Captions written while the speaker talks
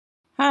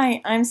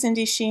Hi, I'm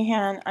Cindy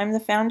Sheehan. I'm the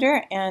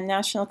founder and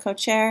national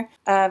co-chair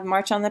of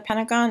March on the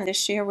Pentagon.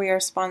 This year we are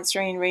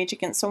sponsoring Rage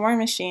Against the War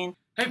Machine.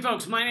 Hey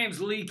folks, my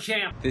name's Lee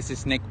Camp. This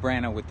is Nick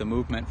Brana with the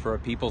Movement for a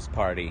People's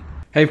Party.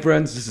 Hey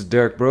friends, this is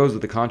Derek Bros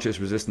with the Conscious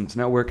Resistance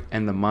Network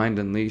and the Mind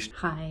Unleashed.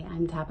 Hi,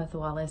 I'm Tabitha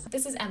Wallace.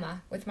 This is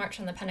Emma with March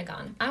on the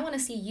Pentagon. I want to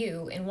see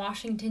you in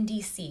Washington,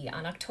 D.C.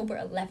 on October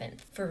 11th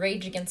for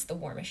Rage Against the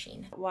War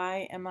Machine.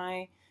 Why am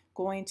I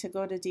going to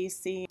go to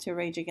D.C. to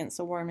Rage Against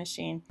the War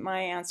Machine?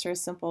 My answer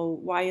is simple.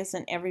 Why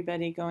isn't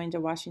everybody going to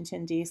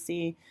Washington,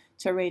 D.C.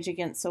 to Rage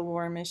Against the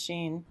War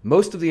Machine?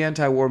 Most of the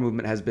anti-war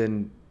movement has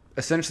been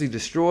essentially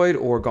destroyed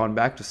or gone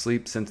back to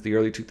sleep since the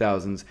early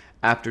 2000s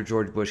after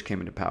George Bush came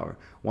into power.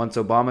 Once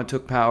Obama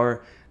took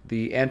power,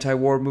 the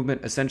anti-war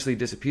movement essentially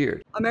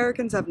disappeared.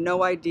 Americans have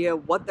no idea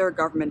what their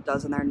government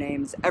does in their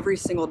names every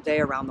single day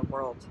around the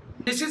world.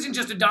 This isn't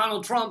just a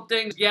Donald Trump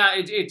thing. Yeah,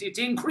 it's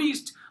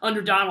increased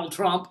under Donald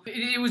Trump.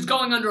 It was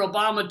going under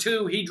Obama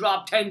too. He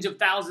dropped tens of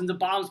thousands of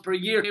bombs per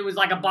year. It was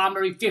like a bomb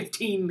every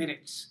 15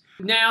 minutes.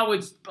 Now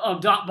it's a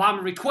bomb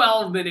every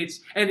 12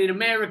 minutes. And in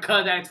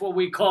America, that's what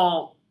we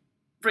call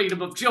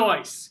freedom of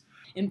choice.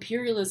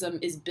 Imperialism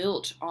is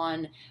built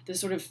on the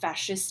sort of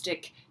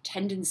fascistic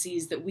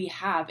tendencies that we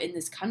have in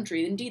this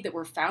country, indeed that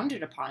we're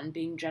founded upon,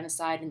 being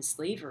genocide and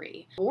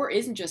slavery. War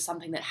isn't just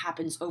something that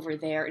happens over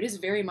there, it is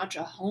very much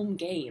a home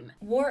game.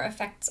 War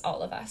affects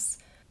all of us.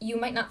 You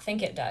might not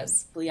think it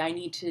does. I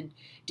need to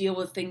deal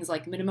with things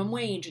like minimum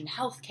wage and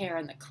healthcare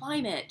and the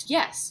climate.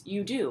 Yes,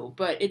 you do,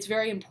 but it's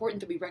very important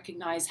that we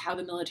recognize how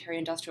the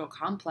military-industrial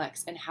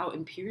complex and how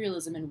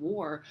imperialism and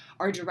war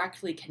are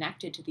directly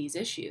connected to these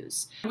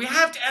issues. We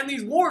have to end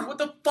these wars. What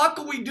the fuck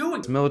are we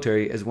doing? The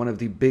military is one of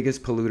the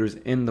biggest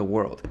polluters in the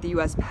world. The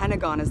U.S.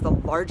 Pentagon is the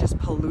largest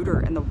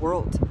polluter in the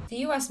world. The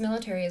U.S.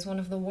 military is one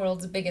of the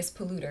world's biggest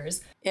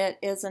polluters. It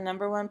is the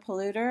 #1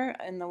 polluter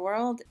in the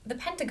world. The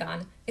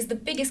Pentagon is the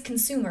biggest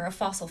consumer of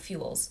fossil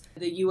fuels.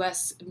 The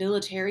U.S.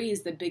 military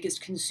is the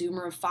biggest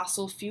consumer of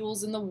fossil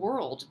fuels in the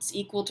world. It's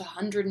equal to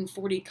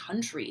 140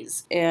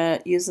 countries.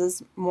 It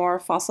uses more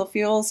fossil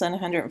fuels than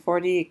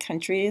 140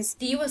 countries.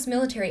 The U.S.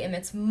 military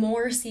emits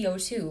more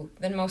CO2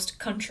 than most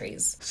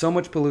countries. So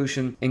much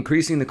pollution,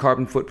 increasing the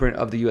carbon footprint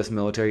of the U.S.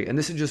 military, and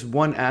this is just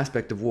one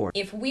aspect of war.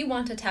 If we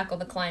want to tackle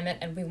the climate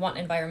and we want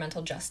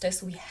environmental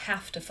justice, we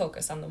have to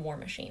focus on the war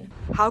machine.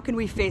 How can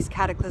we face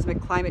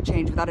cataclysmic climate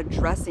change without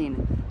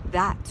addressing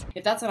that?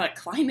 If that's not a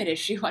climate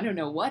issue, I don't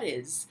know what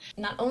is.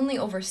 Not only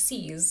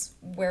overseas,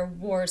 where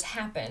wars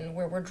happen,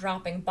 where we're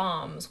dropping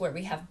bombs, where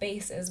we have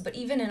bases, but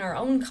even in our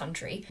own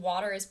country,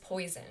 water is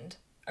poisoned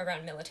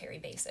around military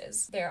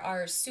bases. There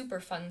are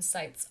Superfund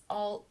sites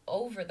all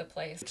over the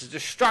place. It's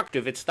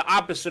destructive. It's the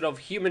opposite of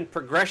human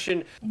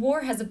progression.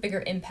 War has a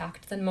bigger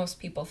impact than most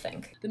people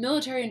think. The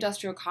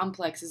military-industrial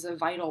complex is a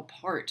vital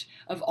part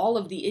of all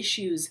of the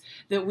issues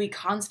that we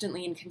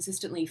constantly and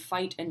consistently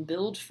fight and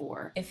build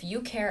for. If you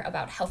care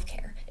about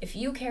healthcare, if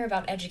you care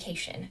about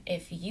education,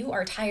 if you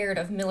are tired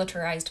of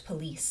militarized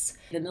police,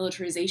 the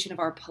militarization of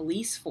our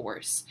police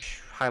force,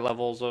 high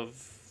levels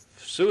of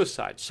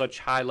suicide, such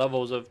high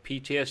levels of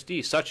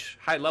PTSD, such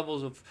high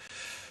levels of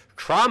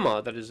trauma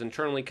that is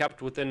internally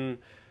kept within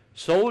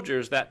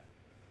soldiers that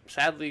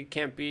sadly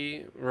can't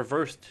be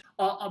reversed.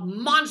 A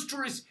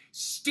monstrous,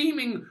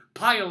 steaming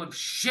pile of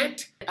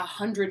shit.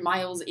 100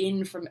 miles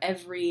in from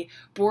every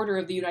border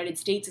of the United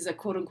States is a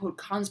quote-unquote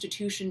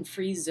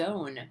constitution-free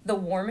zone. The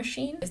war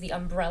machine is the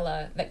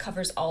umbrella that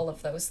covers all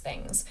of those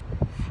things.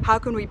 How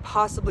can we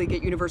possibly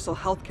get universal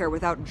health care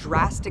without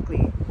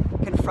drastically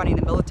confronting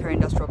the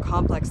military-industrial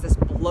complex, this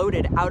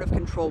bloated,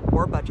 out-of-control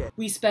war budget?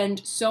 We spend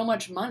so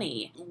much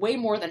money, way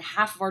more than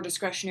half of our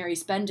discretionary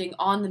spending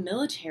on the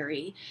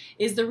military,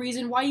 is the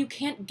reason why you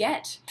can't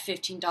get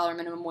 $15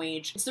 minimum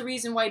wage. It's the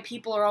reason why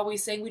people are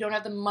always saying we don't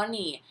have the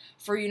money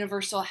for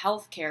universal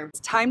health care. It's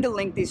time to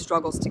link these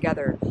struggles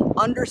together,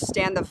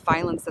 understand the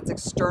violence that's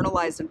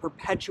externalized and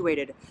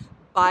perpetuated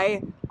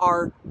by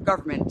our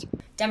government.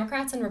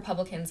 Democrats and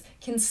Republicans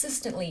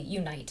consistently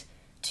unite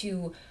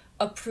to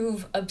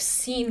approve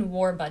obscene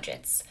war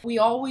budgets. We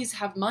always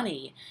have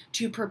money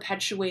to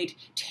perpetuate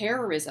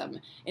terrorism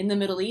in the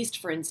Middle East,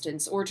 for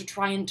instance, or to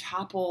try and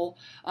topple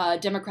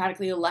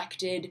democratically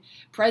elected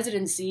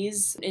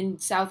presidencies in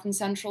South and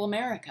Central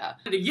America.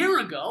 A year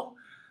ago,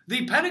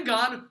 the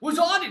Pentagon was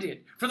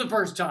audited for the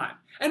first time.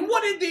 And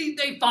what did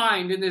they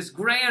find in this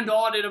grand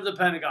audit of the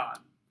Pentagon?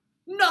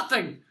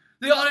 Nothing.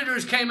 The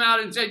auditors came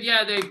out and said,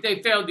 yeah,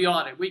 they failed the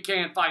audit. We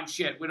can't find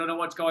shit. We don't know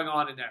what's going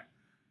on in there.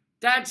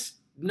 That's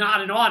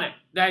not an audit.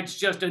 That's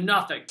just a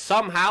nothing.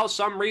 Somehow,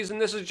 some reason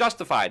this is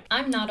justified.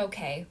 I'm not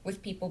okay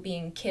with people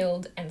being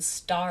killed and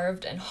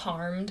starved and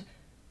harmed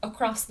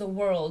across the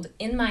world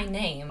in my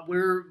name.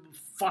 We're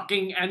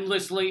fucking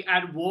endlessly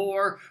at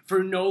war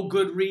for no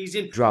good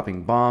reason.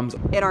 Dropping bombs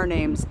in our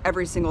names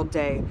every single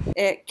day.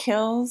 It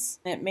kills,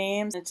 it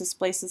maims, it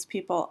displaces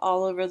people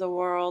all over the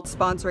world.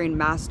 Sponsoring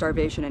mass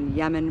starvation in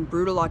Yemen,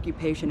 brutal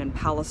occupation in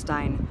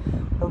Palestine,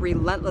 or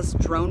relentless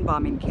drone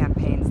bombing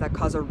campaigns that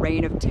cause a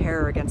reign of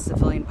terror against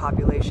civilian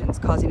populations,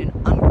 causing an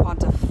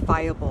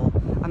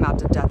unquantifiable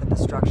amount of death and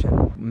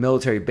destruction.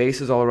 Military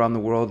bases all around the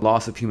world,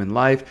 loss of human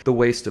life, the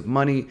waste of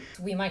money.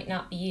 We might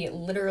not be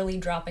literally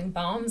dropping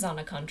bombs on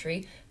a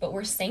country, but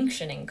we're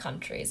sanctioning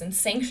countries, and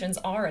sanctions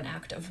are an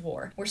act of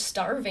war. We're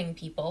starving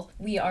people.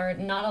 We are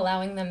not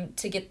allowing them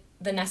to get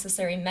the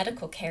necessary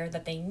medical care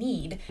that they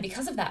need.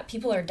 Because of that,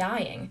 people are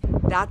dying.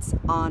 That's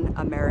on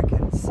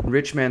Americans.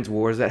 Rich man's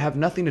wars that have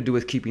nothing to do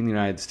with keeping the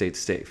United States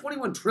safe.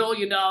 $21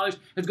 trillion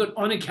has gone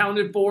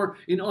unaccounted for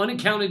in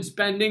unaccounted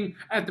spending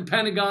at the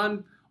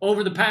Pentagon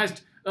over the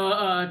past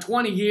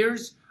 20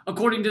 years,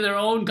 according to their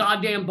own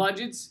goddamn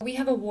budgets. We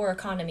have a war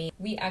economy.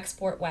 We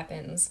export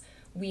weapons.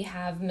 We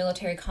have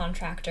military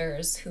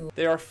contractors who...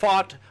 They are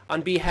fought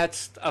on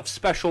behest of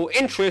special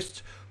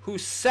interests who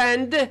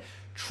send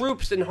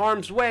troops in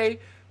harm's way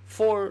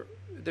for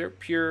their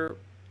pure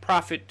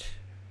profit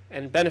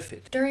and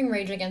benefit. During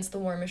Rage Against the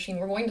War Machine,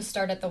 we're going to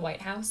start at the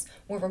White House,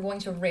 where we're going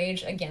to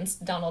rage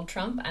against Donald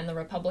Trump and the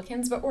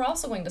Republicans, but we're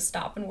also going to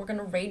stop and we're going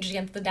to rage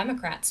against the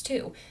Democrats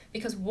too,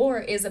 because war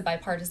is a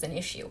bipartisan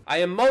issue. I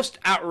am most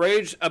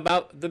outraged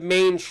about the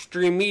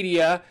mainstream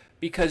media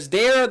because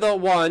they're the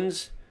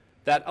ones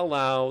that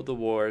allow the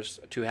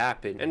wars to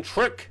happen and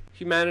trick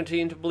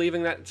humanity into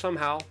believing that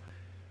somehow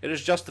it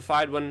is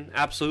justified when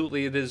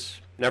absolutely it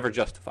is never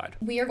justified.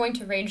 We are going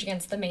to rage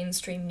against the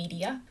mainstream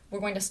media. We're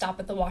going to stop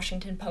at the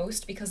Washington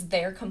Post because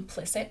they're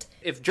complicit.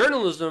 If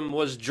journalism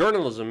was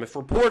journalism, if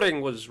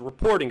reporting was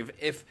reporting,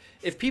 if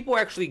people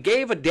actually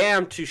gave a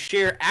damn to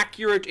share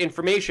accurate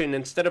information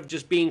instead of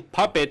just being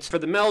puppets for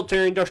the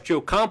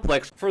military-industrial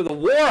complex, for the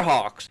war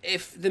hawks,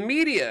 if the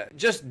media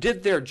just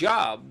did their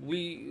job,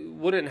 we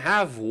wouldn't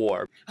have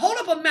war. Hold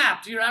up a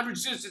map to your average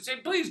citizen. Say,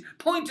 please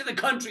point to the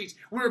countries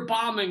we're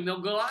bombing.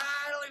 They'll go, I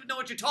don't even know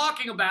what you're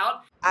talking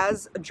about.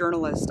 As a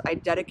journalist, I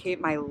dedicate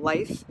my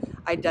life,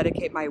 I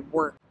dedicate my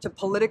work to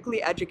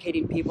politically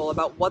educating people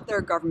about what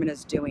their government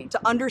is doing, to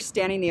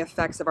understanding the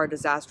effects of our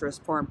disastrous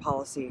foreign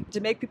policy,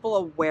 to make people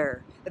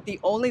aware that the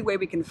only way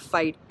we can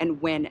fight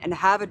and win and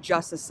have a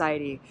just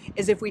society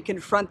is if we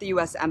confront the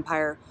US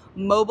empire,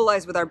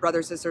 mobilize with our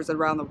brothers and sisters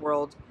around the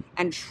world,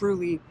 and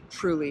truly,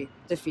 truly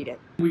defeat it.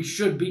 We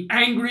should be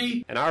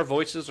angry. And our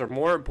voices are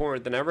more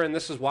important than ever, and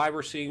this is why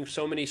we're seeing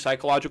so many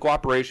psychological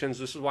operations.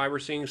 This is why we're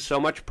seeing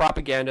so much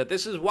propaganda.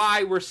 This is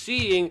why we're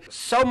seeing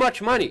so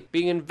much money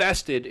being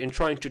invested in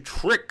trying to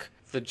trick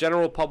the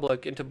general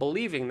public into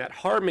believing that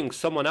harming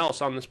someone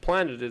else on this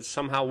planet is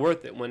somehow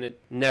worth it when it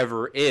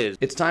never is.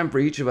 It's time for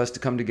each of us to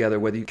come together,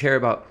 whether you care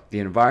about the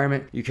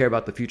environment, you care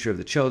about the future of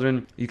the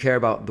children, you care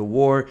about the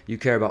war, you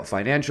care about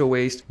financial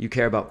waste, you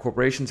care about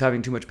corporations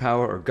having too much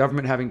power or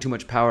government having too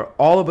much power.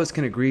 All of us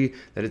can agree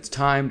that it's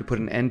time to put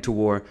an end to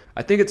war.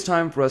 I think it's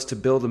time for us to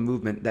build a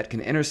movement that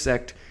can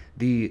intersect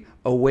the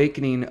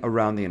awakening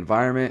around the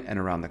environment and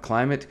around the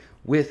climate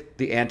with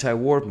the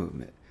anti-war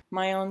movement.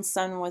 My own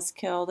son was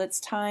killed. It's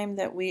time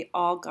that we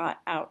all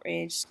got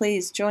outraged.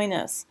 Please join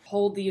us.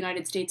 Hold the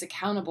United States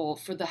accountable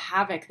for the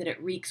havoc that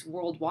it wreaks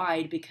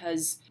worldwide,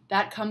 because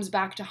that comes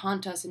back to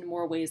haunt us in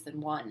more ways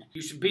than one.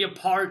 You should be a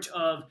part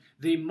of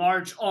the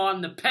march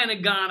on the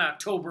Pentagon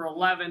October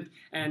 11th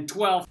and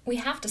 12th. We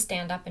have to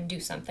stand up and do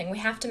something. We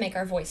have to make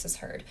our voices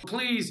heard.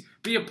 Please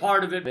be a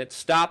part of it. It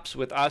stops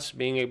with us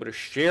being able to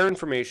share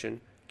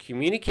information,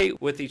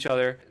 communicate with each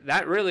other.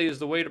 That really is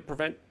the way to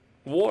prevent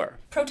war.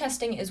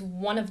 Protesting is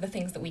one of the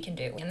things that we can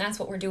do, and that's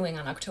what we're doing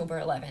on October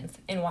 11th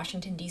in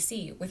Washington,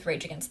 D.C. with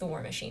Rage Against the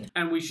War Machine.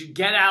 And we should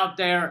get out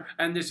there,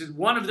 and this is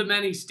one of the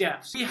many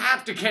steps. We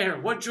have to care.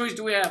 What choice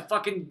do we have?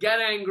 Fucking get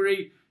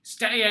angry,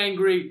 stay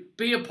angry,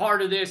 be a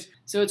part of this.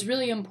 So it's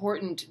really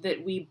important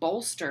that we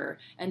bolster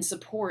and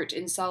support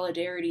in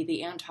solidarity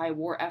the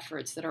anti-war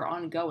efforts that are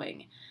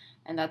ongoing.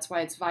 And that's why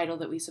it's vital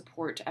that we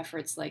support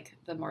efforts like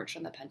the March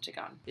on the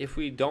Pentagon. If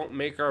we don't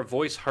make our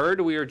voice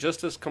heard, we are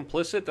just as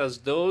complicit as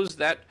those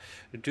that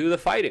do the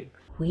fighting.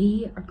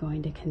 We are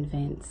going to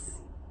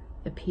convince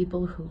the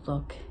people who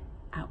look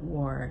at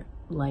war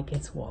like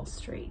it's Wall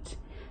Street,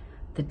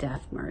 the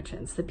death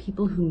merchants, the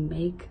people who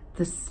make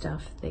the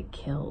stuff that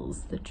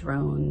kills, the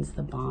drones,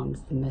 the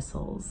bombs, the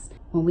missiles.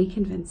 When we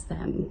convince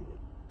them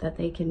that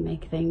they can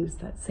make things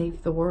that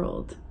save the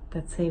world,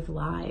 that save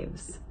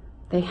lives,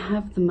 they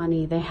have the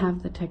money, they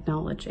have the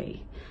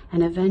technology,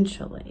 and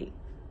eventually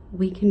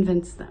we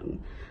convince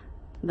them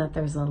that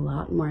there's a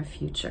lot more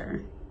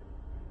future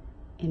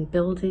in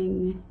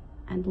building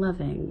and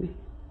loving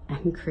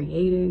and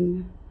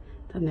creating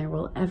than there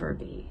will ever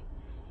be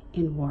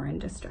in war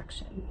and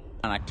destruction.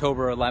 On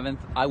October 11th,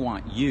 I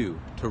want you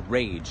to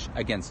rage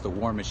against the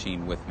war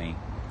machine with me.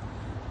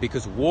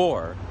 Because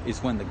war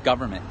is when the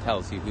government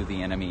tells you who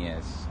the enemy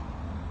is.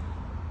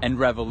 And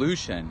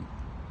revolution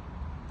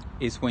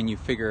is when you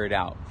figure it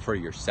out for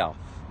yourself.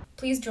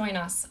 Please join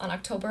us on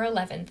October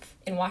 11th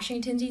in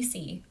Washington,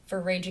 D.C.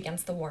 for Rage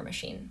Against the War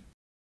Machine.